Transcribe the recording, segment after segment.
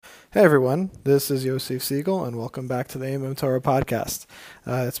Hey everyone, this is Yosef Siegel, and welcome back to the Torah podcast.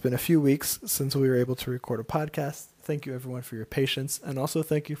 It's been a few weeks since we were able to record a podcast. Thank you everyone for your patience, and also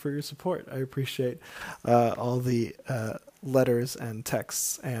thank you for your support. I appreciate all the letters and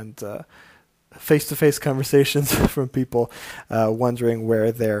texts and face-to-face conversations from people wondering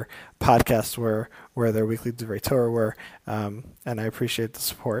where their podcasts were, where their weekly Dvar Torah were, and I appreciate the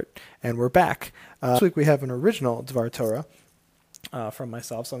support. And we're back. This week we have an original Dvar Torah from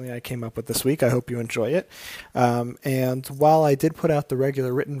myself, something I came up with this week. I hope you enjoy it. And while I did put out the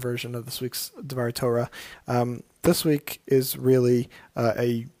regular written version of this week's Dvar Torah, this week is really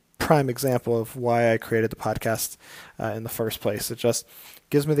a prime example of why I created the podcast in the first place. It just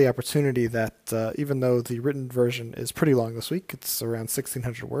gives me the opportunity that even though the written version is pretty long this week, it's around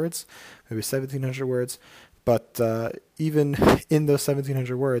 1,600 words, maybe 1,700 words, but even in those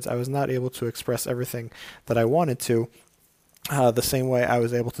 1,700 words, I was not able to express everything that I wanted to the same way I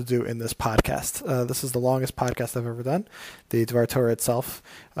was able to do in this podcast. This is the longest podcast I've ever done. The Dvar Torah itself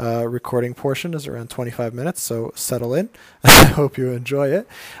recording portion is around 25 minutes, so settle in. I hope you enjoy it.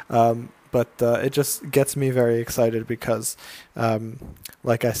 But it just gets me very excited because,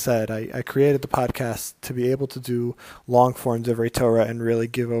 like I said, I created the podcast to be able to do long-form Dvar Torah and really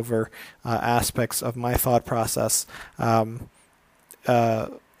give over aspects of my thought process and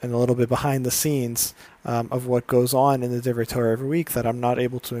a little bit behind the scenes of what goes on in the Dvar Torah every week that I'm not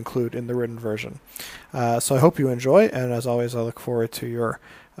able to include in the written version. So I hope you enjoy, and as always, I look forward to your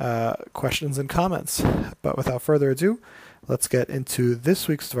questions and comments. But without further ado, let's get into this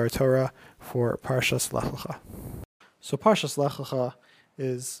week's Dvar Torah for Parshas Lecha. So Parshas Lecha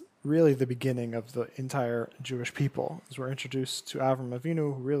is really the beginning of the entire Jewish people, as we're introduced to Avram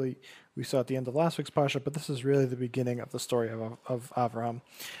Avinu, who really we saw at the end of last week's Parsha, but this is really the beginning of the story of Avram,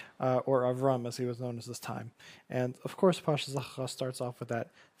 or Avram as he was known as this time. And of course, Parshas Lecha starts off with that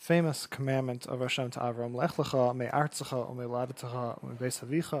famous commandment of Hashem to Avram, Lech Lecha me'artzecha u'me'ladetecha u'mebeis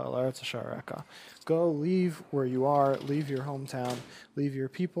avicha el eretz asher areka. Go, leave where you are, leave your hometown, leave your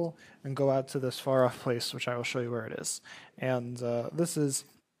people, and go out to this far-off place, which I will show you where it is. And this is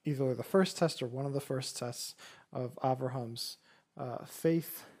either the first test or one of the first tests of Avraham's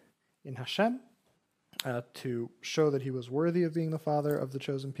faith in Hashem, to show that he was worthy of being the father of the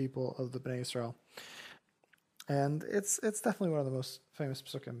chosen people of the Bnei Yisrael. And it's definitely one of the most famous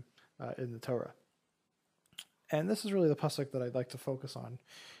psukim in the Torah. And this is really the pasuk that I'd like to focus on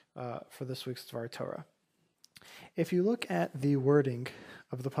for this week's Dvar Torah. If you look at the wording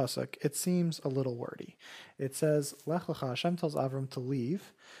of the pasuk, it seems a little wordy. It says, Lech Lecha, Hashem tells Avram to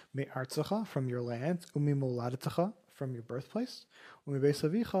leave, me'artzecha, from your land, u'mimoladetecha, from your birthplace, u'mibeis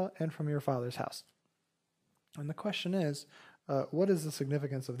avicha, and from your father's house. And the question is, what is the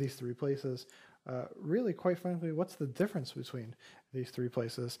significance of these three places? Really, quite frankly, what's the difference between these three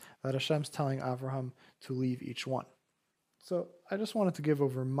places that Hashem's telling Avraham to leave each one? So I just wanted to give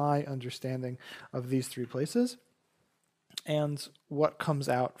over my understanding of these three places and what comes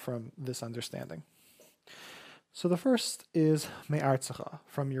out from this understanding. So the first is me'artzecha,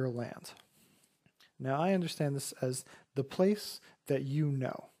 from your land. Now I understand this as the place that you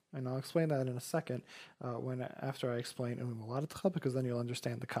know, and I'll explain that in a second after I explain u'mimoladetecha, because then you'll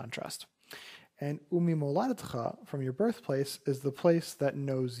understand the contrast. And u'mimoladetecha, from your birthplace, is the place that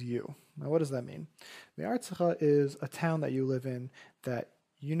knows you. Now, what does that mean? Me'artzecha is a town that you live in that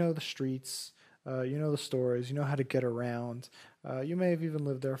you know the streets, you know the stores, you know how to get around. You may have even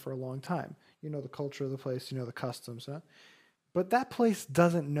lived there for a long time. You know the culture of the place, you know the customs. But that place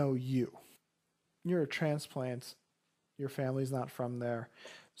doesn't know you. You're a transplant. Your family's not from there.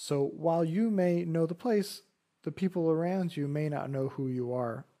 So while you may know the place, the people around you may not know who you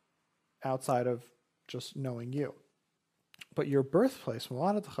are outside of just knowing you. But your birthplace,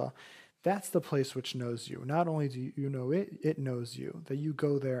 Moladetecha, that's the place which knows you. Not only do you know it, it knows you. That you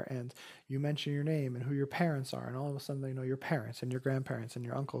go there and you mention your name and who your parents are, and all of a sudden they know your parents and your grandparents and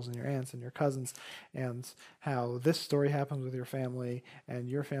your uncles and your aunts and your cousins, and how this story happens with your family, and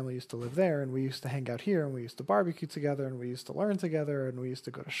your family used to live there, and we used to hang out here, and we used to barbecue together, and we used to learn together, and we used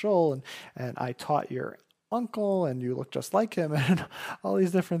to go to shul, and I taught your uncle and you look just like him, and all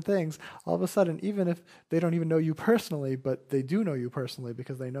these different things. All of a sudden, even if they don't even know you personally, but they do know you personally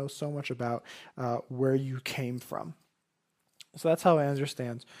because they know so much about where you came from. So that's how I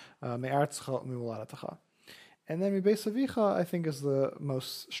understand me'artzecha u'mimoladetecha. And then mibeis avicha, I think, is the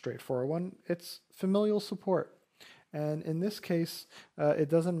most straightforward one. It's familial support. And in this case, it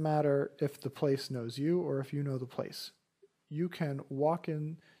doesn't matter if the place knows you or if you know the place. You can walk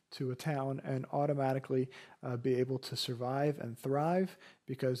in to a town and automatically be able to survive and thrive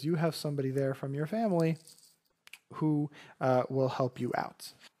because you have somebody there from your family who will help you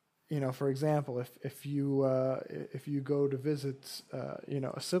out. for example, if you go to visit,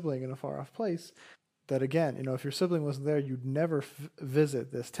 a sibling in a far off place, that again, if your sibling wasn't there, you'd never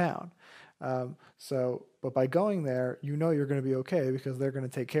visit this town. But by going there, you're going to be okay because they're going to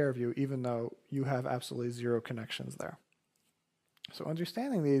take care of you, even though you have absolutely zero connections there. So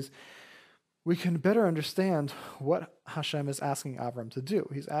understanding these, we can better understand what Hashem is asking Avram to do.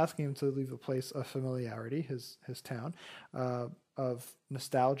 He's asking him to leave a place of familiarity, his town, of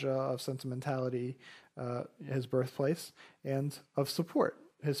nostalgia, of sentimentality, his birthplace, and of support,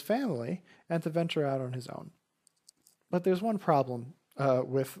 his family, and to venture out on his own. But there's one problem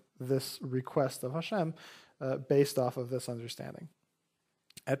with this request of Hashem based off of this understanding.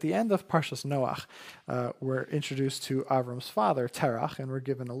 At the end of Parshas Noach, we're introduced to Avram's father, Terach, and we're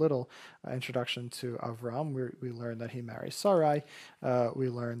given a little introduction to Avram. We learn that he marries Sarai. We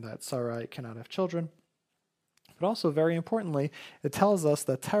learn that Sarai cannot have children. But also, very importantly, it tells us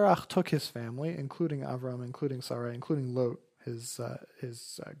that Terach took his family, including Avram, including Sarai, including Lot, his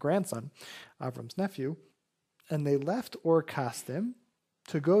grandson, Avram's nephew, and they left Ur Kasdim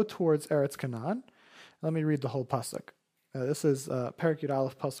to go towards Eretz Canaan. Let me read the whole pasuk. This is Perek Yud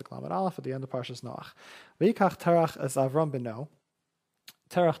Aleph Pasuk Lamed Aleph at the end of Parshas Noach. V'yikach Terach es Avram beno.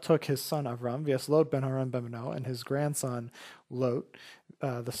 Terach took his son Avram, v'yas Lot ben Haran ben beno, and his grandson Lot,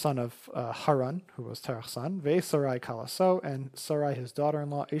 the son of Haran, who was Terach's son. V'y Sarai kalaso, and Sarai his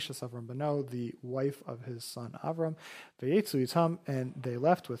daughter-in-law, Eshes Avram beno, the wife of his son Avram. V'yetzu itam, and they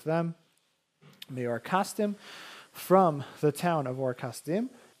left with them. Me'or Kasdim, from the town of Or Kasdim.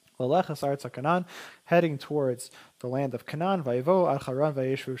 Lech Aretz Canaan, heading towards the land of Canaan, Vayivo al Haran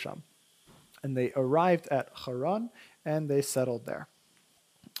vayeshvu sham. And they arrived at Haran, and they settled there.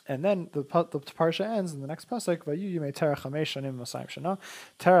 And then the parsha ends in the next pasuk. Vayu yimei Terach chamesh shanim v'masayim shana.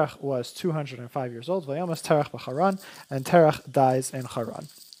 Terach was 205 years old. Vayamas Terach b'Haran, and Terach dies in Haran.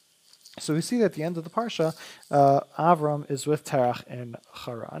 So we see that at the end of the parsha, Avram is with Terach in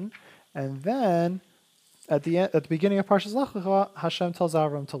Haran, and then at the beginning of Parshas Lecha, Hashem tells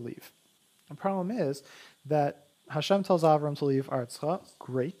Avram to leave. The problem is that Hashem tells Avram to leave Artzcha.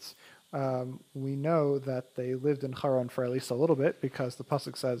 Great. We know that they lived in Haran for at least a little bit because the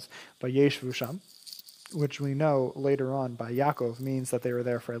pasuk says "Vayeshvu sham," which we know later on by Yaakov means that they were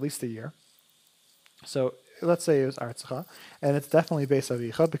there for at least a year. So let's say it was Artzcha, and it's definitely Beis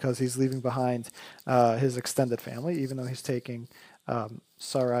Avicha because he's leaving behind his extended family, even though he's taking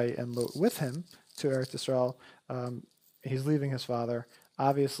Sarai and Lot with him to Eretz Yisrael. He's leaving his father.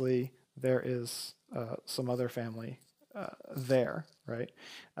 Obviously, there is some other family there, right?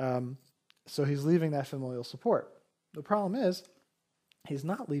 So he's leaving that familial support. The problem is, he's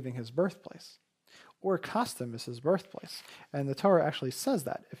not leaving his birthplace. Or Kasdim is his birthplace. And the Torah actually says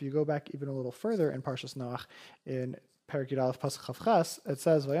that. If you go back even a little further in Parshas Noach, in Perek Yud Aleph Pasuk Chav Ches, it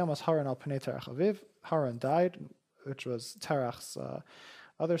says, Vayamas Haran al Pnei Terach Aviv. Haran died, which was Terach's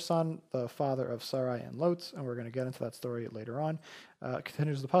other son, the father of Sarai and Lot, and we're going to get into that story later on.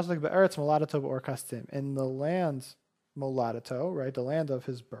 Continues the pasuk, Be'eretz Moladato B'Or Kasdim, in the land Moladato, right, the land of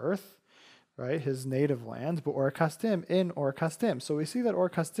his birth, right, his native land, B'Or Kasdim, in Or Kasdim. So we see that Or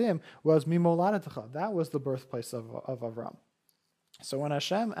Kasdim was Mimoladatecha, that was the birthplace of Avram. So when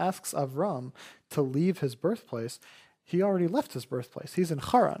Hashem asks Avram to leave his birthplace, he already left his birthplace. He's in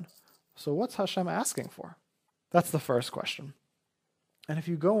Haran. So what's Hashem asking for? That's the first question. And if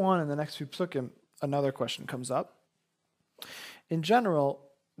you go on in the next few psukim, another question comes up. In general,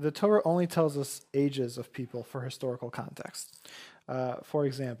 the Torah only tells us ages of people for historical context. For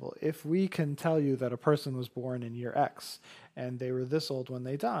example, if we can tell you that a person was born in year X and they were this old when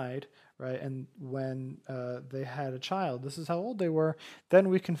they died, right, and when they had a child, this is how old they were, then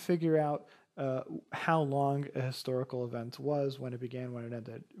we can figure out how long a historical event was, when it began, when it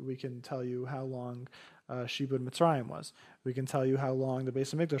ended. We can tell you how long Shibud Mitzrayim was. We can tell you how long the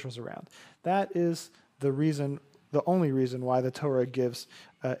Beis Hamikdash was around. That is the only reason why the Torah gives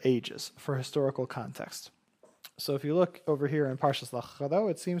ages, for historical context. So if you look over here in Parshas Lecha, though,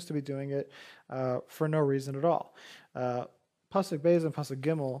 it seems to be doing it for no reason at all. Pasuk Beis and Pasuk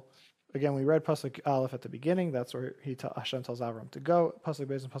Gimel, again, we read Pasuk Aleph at the beginning. That's where Hashem tells Avram to go. Pasuk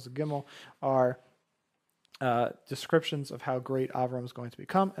Beis and Pasuk Gimel are descriptions of how great Avram is going to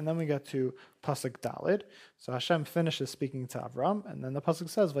become. And then we get to Pasuk Dalid. So Hashem finishes speaking to Avram. And then the Pasuk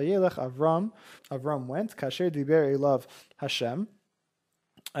says, Vayelech Avram. Avram went. Kasher diber elav Hashem.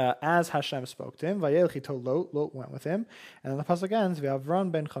 As Hashem spoke to him, Vayelech ito Lot. Lot went with him. And then the Pasuk ends,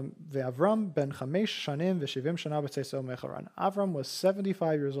 Ve'avram ben chamesh shanim v'shivim shana b'tzeiso mecharan. Avram was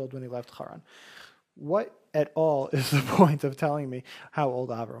 75 years old when he left Haran. What at all is the point of telling me how old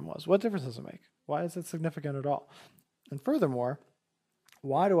Avram was? What difference does it make? Why is it significant at all? And furthermore,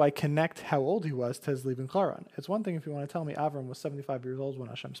 why do I connect how old he was to his leaving Haran? It's one thing if you want to tell me Avram was 75 years old when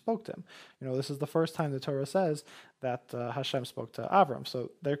Hashem spoke to him. This is the first time the Torah says that Hashem spoke to Avram.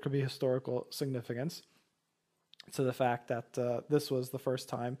 So there could be historical significance to the fact that this was the first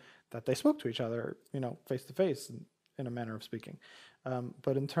time that they spoke to each other, face to face, in a manner of speaking.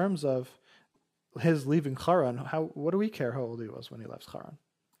 But in terms of his leaving Haran, what do we care how old he was when he left Haran?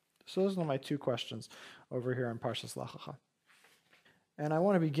 So those are my two questions over here in Parshas Lecha. And I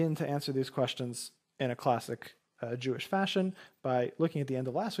want to begin to answer these questions in a classic Jewish fashion by looking at the end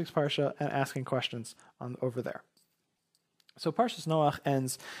of last week's Parsha and asking questions over there. So Parshas Noach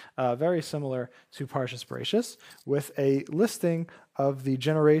ends very similar to Parshas Bereshis, with a listing of the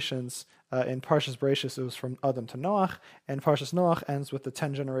generations. In Parshas Bereshis, it was from Adam to Noach, and Parshas Noach ends with the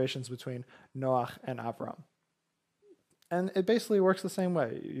 10 generations between Noach and Avram. And it basically works the same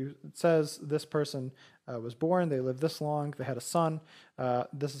way. It says this person was born, they lived this long, they had a son,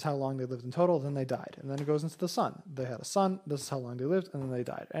 this is how long they lived in total, then they died. And then it goes into the son. They had a son, this is how long they lived, and then they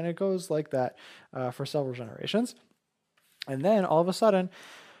died. And it goes like that for several generations. And then all of a sudden,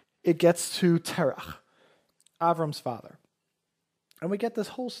 it gets to Terach, Avram's father. And we get this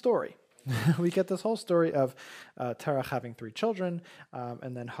whole story. We get this whole story of Terach having 3 children,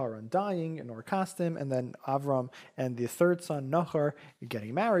 and then Haran dying in Ur Kasdim, and then Avram and the third son, Nahor,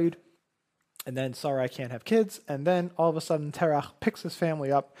 getting married, and then Sarai can't have kids, and then all of a sudden Terach picks his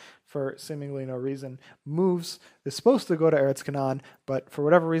family up for seemingly no reason, moves, is supposed to go to Eretz Canaan, but for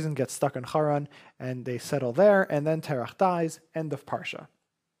whatever reason gets stuck in Haran, and they settle there, and then Terach dies, end of Parsha.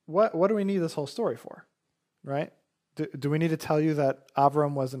 What do we need this whole story for, right? Do we need to tell you that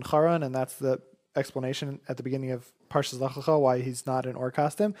Avram was in Haran, and that's the explanation at the beginning of Parshas Lecha why he's not in Ur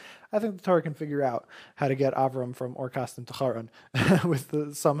Kasdim? I think the Torah can figure out how to get Avram from Ur Kasdim to Haran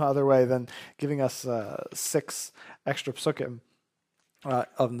with some other way than giving us 6 extra psukim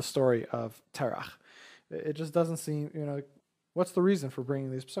of the story of Terach. It just doesn't seem, what's the reason for bringing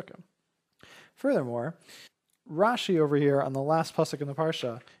these psukim? Furthermore, Rashi over here on the last pasuk in the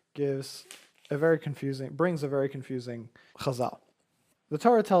Parsha brings a very confusing chazal. The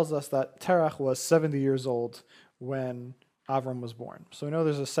Torah tells us that Terach was 70 years old when Avram was born. So we know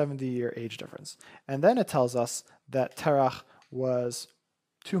there's a 70-year age difference. And then it tells us that Terach was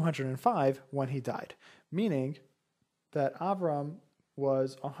 205 when he died, meaning that Avram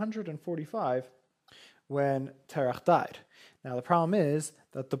was 145 when Terach died. Now the problem is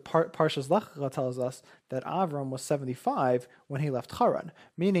that the Parshas Lecha tells us that Avram was 75 when he left Haran,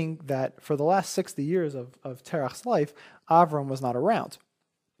 meaning that for the last 60 years of Terach's life, Avram was not around.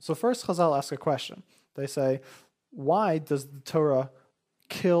 So first Chazal ask a question. They say, why does the Torah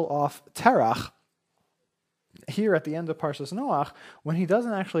kill off Terach here at the end of Parshas Noach when he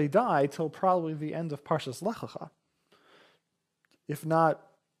doesn't actually die till probably the end of Parshas Lecha? If not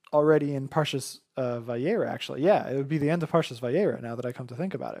already in Parshas Vayera, actually. Yeah, it would be the end of Parshas Vayera, now that I come to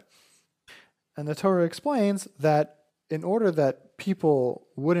think about it. And the Torah explains that in order that people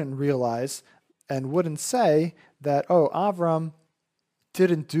wouldn't realize and wouldn't say that, Avram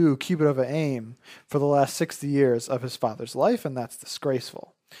didn't do kibbud v'aim for the last 60 years of his father's life, and that's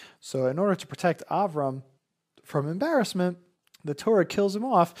disgraceful. So in order to protect Avram from embarrassment, the Torah kills him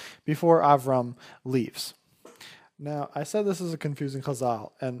off before Avram leaves. Now, I said this is a confusing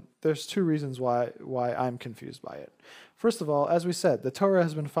chazal, and there's 2 reasons why I'm confused by it. First of all, as we said, the Torah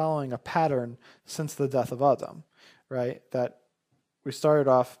has been following a pattern since the death of Adam, right? That we started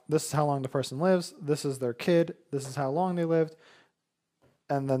off, this is how long the person lives, this is their kid, this is how long they lived,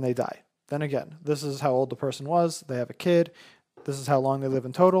 and then they die. Then again, this is how old the person was, they have a kid, this is how long they live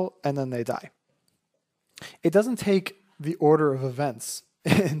in total, and then they die. It doesn't take the order of events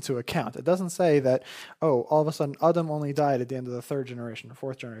into account. It doesn't say that, all of a sudden Adam only died at the end of the 3rd generation or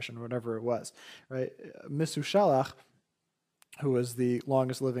 4th generation or whatever it was, right? Metushalach, who was the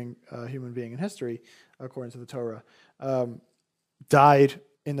longest living human being in history, according to the Torah, died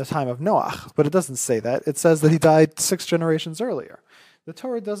in the time of Noach, but it doesn't say that. It says that he died 6 generations earlier. The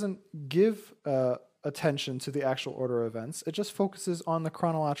Torah doesn't give attention to the actual order of events. It just focuses on the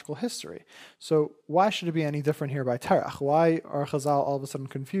chronological history. So why should it be any different here by Terach? Why are Chazal all of a sudden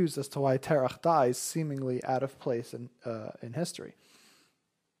confused as to why Terach dies seemingly out of place in history?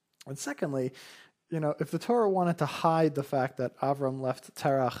 And secondly, if the Torah wanted to hide the fact that Avram left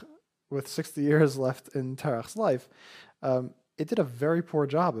Terach with 60 years left in Terach's life, it did a very poor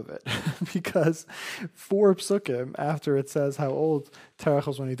job of it because 4 psukim after it says how old Terach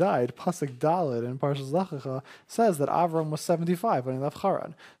was when he died, Pasuk Dalet in Parshas Lecha says that Avram was 75 when he left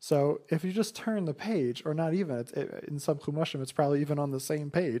Haran. So if you just turn the page, or not even, in some Chumashim it's probably even on the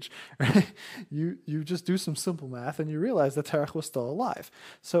same page, right? You just do some simple math and you realize that Terach was still alive.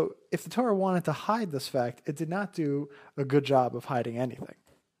 So if the Torah wanted to hide this fact, it did not do a good job of hiding anything.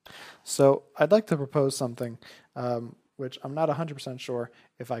 So I'd like to propose something which I'm not 100% sure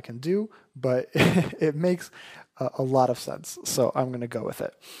if I can do, but it makes a lot of sense. So I'm going to go with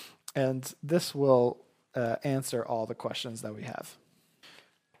it. And this will answer all the questions that we have.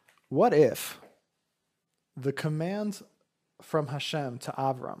 What if the command from Hashem to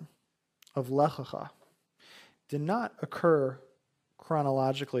Avram of Lecha did not occur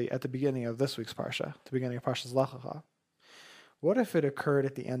chronologically at the beginning of this week's Parsha, the beginning of Parshas Lecha? What if it occurred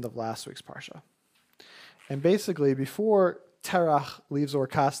at the end of last week's Parsha? And basically, before Terach leaves Ur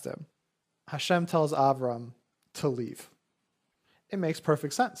Kasdim, Hashem tells Avram to leave. It makes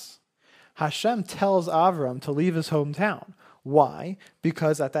perfect sense. Hashem tells Avram to leave his hometown. Why?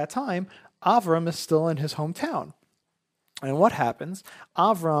 Because at that time, Avram is still in his hometown. And what happens?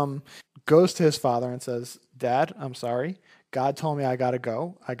 Avram goes to his father and says, Dad, I'm sorry. God told me I gotta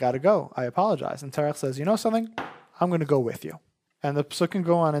go. I apologize. And Terach says, you know something? I'm going to go with you. And the psukim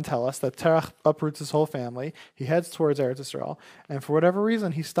go on and tell us that Terach uproots his whole family. He heads towards Eretz Yisrael. And for whatever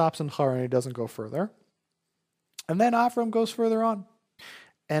reason, he stops in Haran and he doesn't go further. And then Avram goes further on.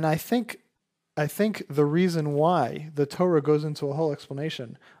 And I think the reason why the Torah goes into a whole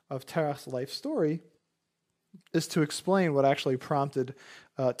explanation of Terach's life story is to explain what actually prompted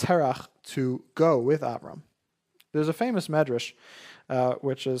Terach to go with Avram. There's a famous medrash,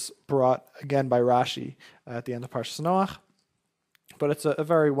 which is brought again by Rashi at the end of Parshas Noach. But it's a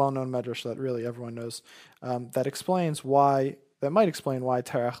very well-known medrash that really everyone knows that might explain why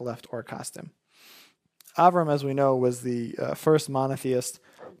Terach left Ur Kasdim. Avram, as we know, was the first monotheist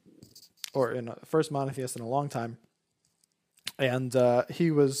in a long time, and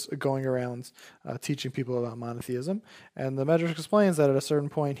he was going around teaching people about monotheism. And the medrash explains that at a certain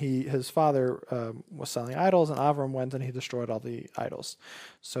point, his father was selling idols, and Avram went and he destroyed all the idols.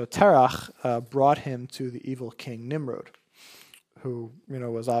 So Terach brought him to the evil king Nimrod, who,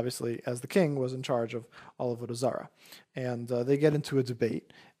 was obviously, as the king, was in charge of all of Avodah Zarah. And they get into a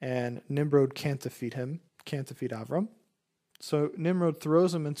debate, and Nimrod can't defeat Avram. So Nimrod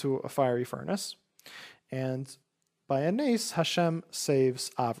throws him into a fiery furnace, and by a nes, Hashem saves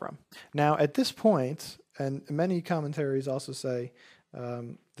Avram. Now, at this point, and many commentaries also say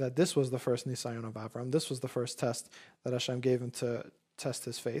that this was the first nisayon of Avram. This was the first test that Hashem gave him to test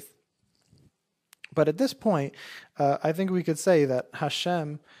his faith. But at this point, I think we could say that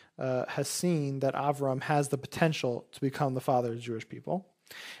Hashem has seen that Avram has the potential to become the father of the Jewish people.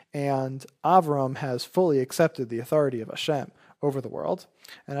 And Avram has fully accepted the authority of Hashem over the world.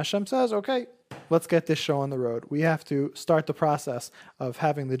 And Hashem says, okay, let's get this show on the road. We have to start the process of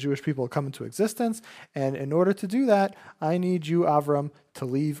having the Jewish people come into existence. And in order to do that, I need you, Avram, to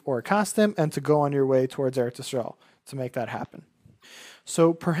leave Ur Kasdim and to go on your way towards Eretz Yisrael to make that happen.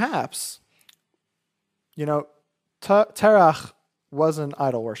 So perhaps, Terach was an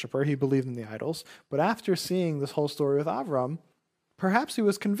idol worshiper. He believed in the idols. But after seeing this whole story with Avram, perhaps he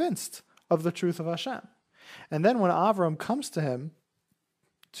was convinced of the truth of Hashem. And then when Avram comes to him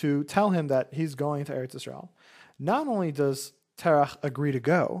to tell him that he's going to Eretz Yisrael, not only does Terach agree to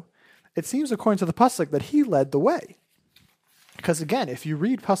go, it seems according to the Pasuk that he led the way. Because again, if you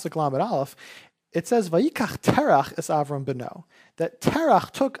read Pasuk Lamed Aleph, it says, Vayikach Terach es Avram beno, that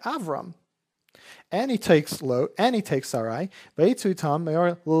Terach took Avram, and he takes Lot, and he takes Sarai, Vayitzu itam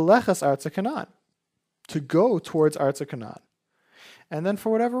me'or lechas Artza Canaan, to go towards Artza Canaan. And then for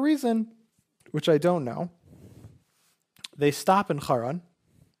whatever reason, which I don't know, they stop in Haran,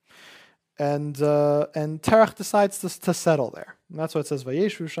 and Terach decides to settle there. And that's what it says,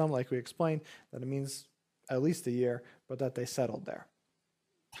 Vayeshu Sham, like we explained, that it means at least a year, but that they settled there.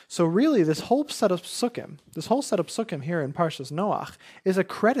 So really, this whole set of psukim here in Parshas Noach is a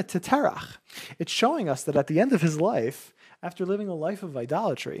credit to Terach. It's showing us that at the end of his life, after living a life of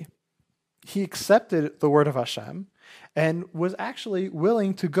idolatry, he accepted the word of Hashem and was actually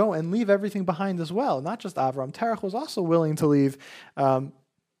willing to go and leave everything behind as well. Not just Avram. Terach was also willing to leave mi'artzecha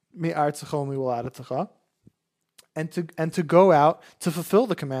mi'woladetecha, and to go out to fulfill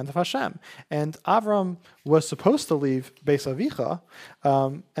the command of Hashem. And Avram was supposed to leave Beis Avicha,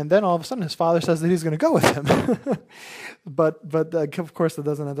 and then all of a sudden his father says that he's going to go with him. but of course that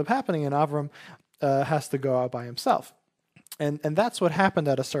doesn't end up happening, and Avram has to go out by himself. And that's what happened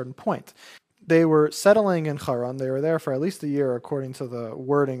at a certain point. they were settling in Haran. They were there for at least a year, according to the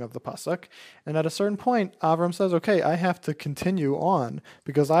wording of the pasuk. And at a certain point, Avram says, "Okay, I have to continue on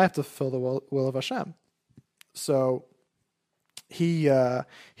because I have to fulfill the will of Hashem." So he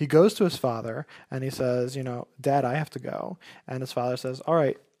goes to his father and he says, "Dad, I have to go." And his father says, "All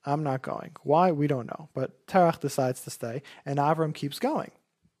right, I'm not going." Why? We don't know. But Terach decides to stay, and Avram keeps going.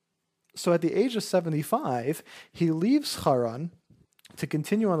 So at the age of 75, he leaves Haran to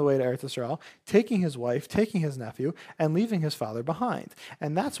continue on the way to Eretz Yisrael, taking his wife, taking his nephew, and leaving his father behind.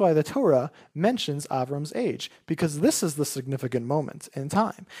 And that's why the Torah mentions Avram's age, because this is the significant moment in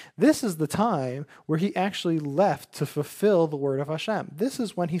time. This is the time where he actually left to fulfill the word of Hashem. This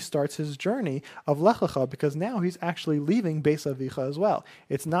is when he starts his journey of Lecha, because now he's actually leaving Beis Avicha as well.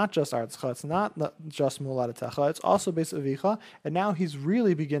 It's not just Artzcha, it's not just Moladetecha, it's also Beis Avicha, and now he's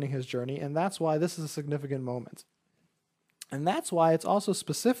really beginning his journey, and that's why this is a significant moment. And that's why it's also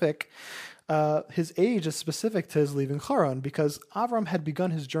specific, his age is specific to his leaving Haran, because Avram had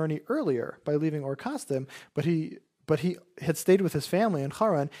begun his journey earlier by leaving Ur Kasdim, but he had stayed with his family in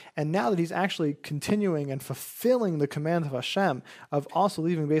Haran, and now that he's actually continuing and fulfilling the command of Hashem of also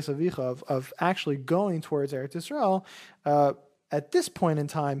leaving Beis Avicha, of actually going towards Eretz Yisrael, at this point in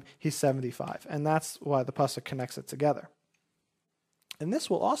time, he's 75, and that's why the pasuk connects it together. And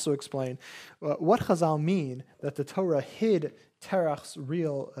this will also explain what Chazal mean that the Torah hid Terach's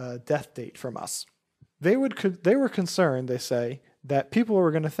real death date from us. They were concerned, they say, that people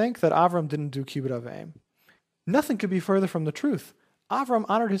were going to think that Avram didn't do Kibbud Avim. Nothing could be further from the truth. Avram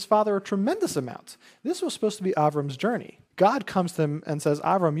honored his father a tremendous amount. This was supposed to be Avram's journey. God comes to him and says,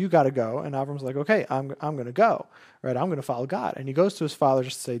 "Avram, you got to go." And Avram's like, "Okay, I'm going to go. Right? I'm going to follow God." And he goes to his father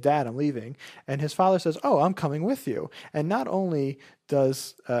just to say, "Dad, I'm leaving." And his father says, "Oh, I'm coming with you." And not only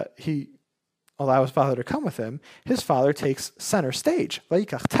does he allow his father to come with him, his father takes center stage.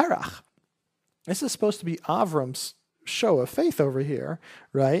 Vayikach Terach. This is supposed to be Avram's show of faith over here,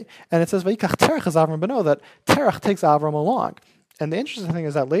 right? And it says, "Vayikach Terach as Avram beno," that Terach takes Avram along. And the interesting thing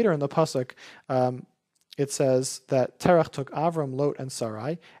is that later in the pasuk, it says that Terach took Avram, Lot, and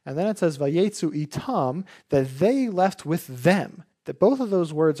Sarai, and then it says Vayetzu itam, that they left with them. That both of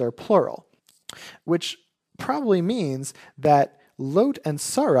those words are plural, which probably means that Lot and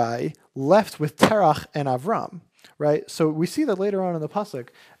Sarai left with Terach and Avram. Right, so we see that later on in the pasuk,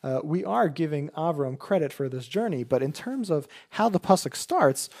 we are giving Avram credit for this journey, but in terms of how the pasuk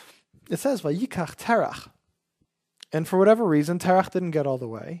starts, it says Vayikach Terach. And for whatever reason, Terach didn't get all the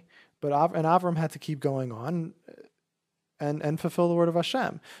way, but Avram had to keep going on and fulfill the word of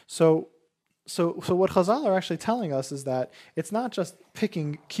Hashem. So what Chazal are actually telling us is that it's not just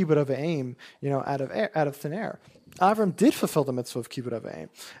picking Kibbud Avim, out of thin air. Avram did fulfill the mitzvah of Kibbud Avim,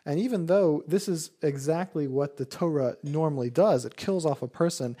 and even though this is exactly what the Torah normally does, it kills off a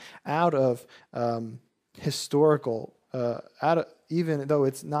person out of historical, even though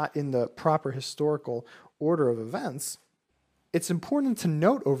it's not in the proper historical order of events. It's important to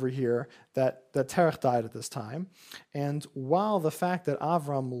note over here that Terach died at this time, and while the fact that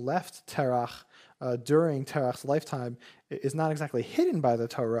Avram left Terach during Terach's lifetime is not exactly hidden by the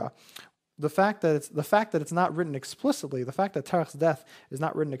Torah, the fact that it's not written explicitly, the fact that Terach's death is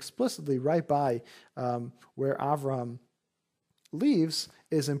not written explicitly right by where Avram leaves,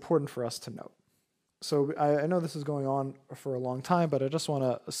 is important for us to note. So I know this is going on for a long time, but I just want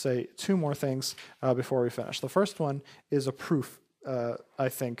to say two more things before we finish. The first one is a proof, I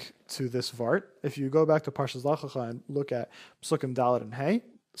think, to this Vart. If you go back to Parshas Lecha and look at Psukim Dalet and Hey,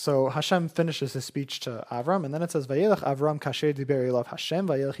 so Hashem finishes his speech to Avram, and then it says, "Vayelech Avram kasher diber elav Hashem,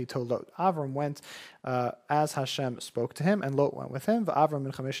 vayelech ito Lot." Avram went as Hashem spoke to him, and Lot went with him. Avram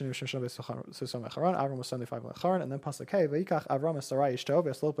ben Chameshin Yishim Beis Haran. Avram was 75 in Haran, and then pasuk Hey, Vayikach Avram es Sarai ishto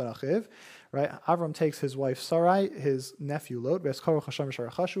v'Lot ben Achiv. Right, Avram takes his wife Sarai, his nephew Lot, v'Eskor Hashem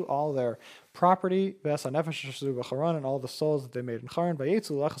v'Sharachashu, all their property, v'Esanefesh Sheshu b'Haran, and all the souls that they made in Haran.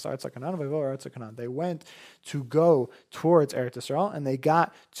 Vayetzu lechas Eretz Canaan, v'Yavo Eretz Canaan. They went to go towards Eretz Yisrael, and they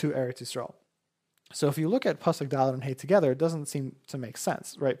got to Eretz Yisrael. So if you look at Pasuk Dalet and Hey together, it doesn't seem to make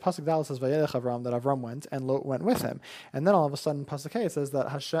sense, right? Pasuk Dalet says Vayelech Avram, that Avram went, and Lot went with him. And then all of a sudden, Pasuk Hey, it says that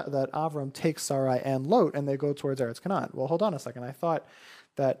Avram takes Sarai and Lot, and they go towards Eretz Canaan. Well, hold on a second. I thought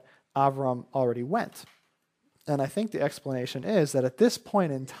that Avram already went. And I think the explanation is that at this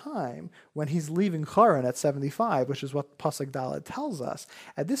point in time, when he's leaving Haran at 75, which is what Pasuk Dalet tells us,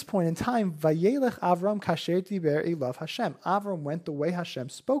 at this point in time, Vayelech Avram kasher diber elav Hashem. Avram went the way Hashem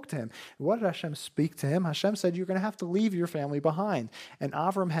spoke to him. And what did Hashem speak to him? Hashem said, "You're going to have to leave your family behind." And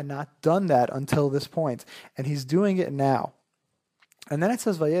Avram had not done that until this point, and he's doing it now. And then it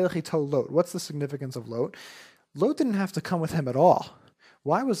says, Vayelech ito Lot. What's the significance of Lot? Lot didn't have to come with him at all.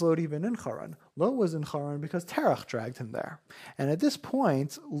 Why was Lot even in Haran? Lot was in Haran because Terach dragged him there. And at this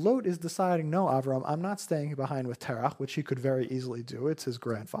point, Lot is deciding, no, Avram, I'm not staying behind with Terach, which he could very easily do. It's his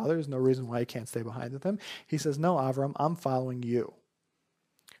grandfather. There's no reason why he can't stay behind with him. He says, no, Avram, I'm following you.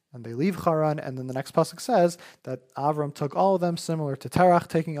 And they leave Haran, and then the next pasuk says that Avram took all of them, similar to Terach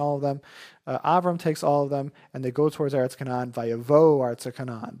taking all of them. Avram takes all of them, and they go towards Eretz Canaan, Vayavo Eretz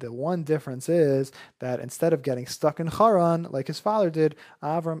Canaan. The one difference is that instead of getting stuck in Haran, like his father did,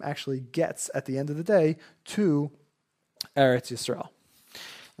 Avram actually gets, at the end of the day, to Eretz Yisrael.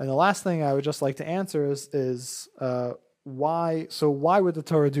 And the last thing I would just like to answer is why? So why would the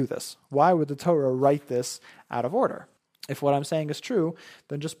Torah do this? Why would the Torah write this out of order? If what I'm saying is true,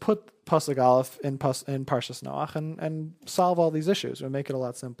 then just put Pasuk Aleph in Parshas Noach and solve all these issues. It would make it a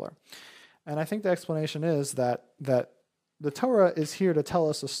lot simpler. And I think the explanation is that the Torah is here to tell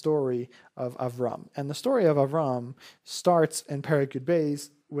us a story of Avram. And the story of Avram starts in Perek Yud Beis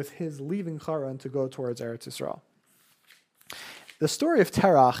with his leaving Haran to go towards Eretz Yisrael. The story of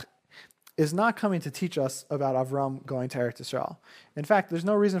Terach is not coming to teach us about Avram going to Eretz Yisrael. In fact, there's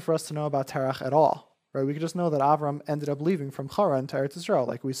no reason for us to know about Terach at all. Right? We could just know that Avram ended up leaving from Haran to Eretz Yisrael,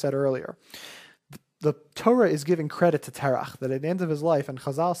 like we said earlier. The Torah is giving credit to Terach, that at the end of his life, and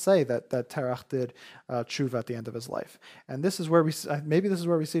Chazal say that Terach did tshuva at the end of his life. And this is where we see it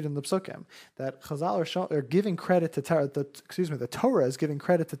in the Psukim, that Chazal are giving credit to Terach, the Torah is giving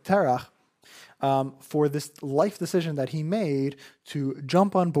credit to Terach for this life decision that he made to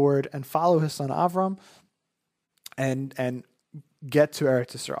jump on board and follow his son Avram and get to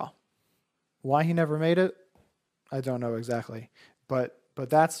Eretz Yisrael. Why he never made it, I don't know exactly, but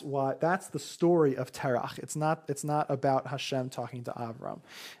that's the story of Terach. It's not about Hashem talking to Avram.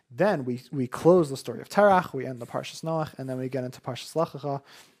 Then we close the story of Terach, we end the Parshas Noach, and then we get into Parshas Lecha,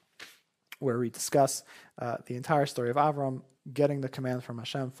 where we discuss the entire story of Avram getting the command from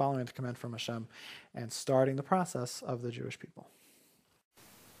Hashem, following the command from Hashem, and starting the process of the Jewish people.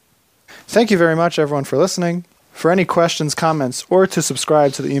 Thank you very much, everyone, for listening. For any questions, comments, or to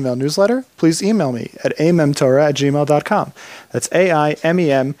subscribe to the email newsletter, please email me at amemtorah@gmail.com. That's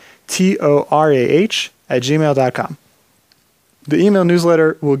AIMEMTORAH@gmail.com. The email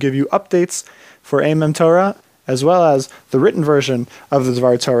newsletter will give you updates for Amem Torah, as well as the written version of the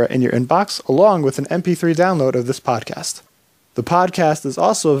Dvar Torah in your inbox, along with an MP3 download of this podcast. The podcast is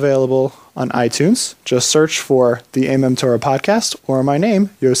also available on iTunes. Just search for the Amem Torah podcast or my name,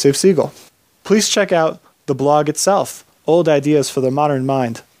 Yosef Siegel. Please check out the blog itself,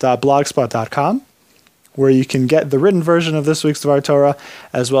 oldideasforthemodernmind.blogspot.com, where you can get the written version of this week's Dvar Torah,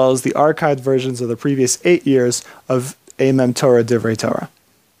 as well as the archived versions of the previous 8 years of Amem Torah Divrei Torah.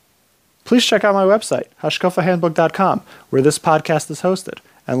 Please check out my website, hashkafahandbook.com, where this podcast is hosted,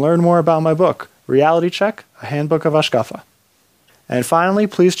 and learn more about my book, Reality Check, A Handbook of Hashkafa. And finally,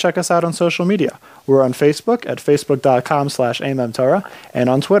 please check us out on social media. We're on Facebook at facebook.com/AmemTorah, and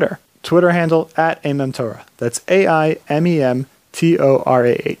on Twitter. Twitter handle @AmemTorah. That's AIMEMTORAH.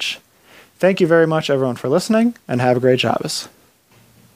 Thank you very much, everyone, for listening, and have a great Shabbos.